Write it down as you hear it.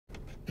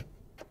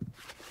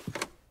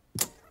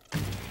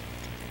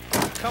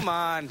come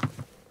on.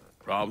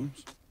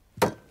 Problems?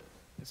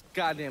 This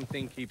goddamn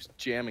thing keeps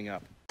jamming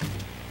up.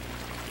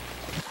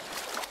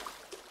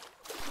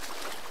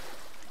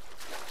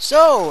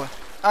 So,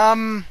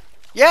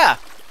 yeah.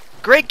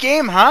 Great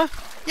game, huh?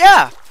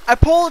 Yeah. I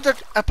pull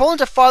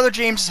into Father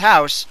James's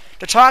house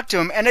to talk to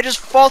him, and I just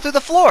fall through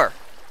the floor.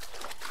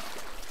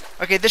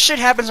 Okay, this shit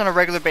happens on a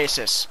regular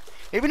basis.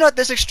 Maybe not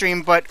this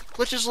extreme, but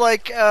glitches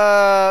like,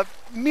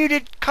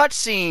 muted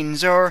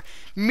cutscenes or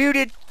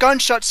muted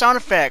gunshot sound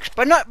effects.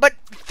 But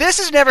this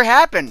has never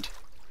happened.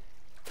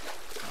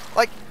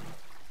 Like,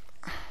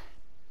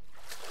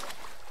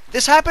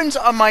 this happens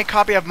on my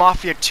copy of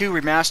MAFIA 2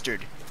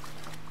 Remastered.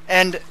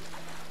 And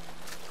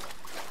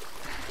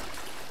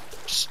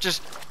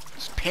just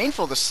it's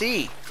painful to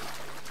see.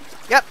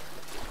 Yep.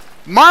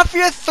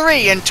 MAFIA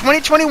 3 in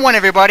 2021,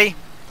 everybody.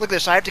 Look at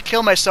this, I have to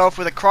kill myself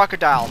with a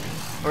crocodile.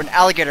 Or an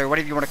alligator,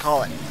 whatever you want to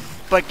call it.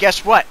 But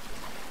guess what?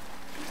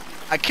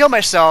 I kill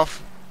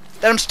myself,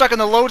 then I'm stuck on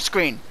the load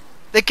screen.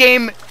 The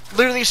game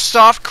literally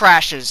soft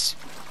crashes.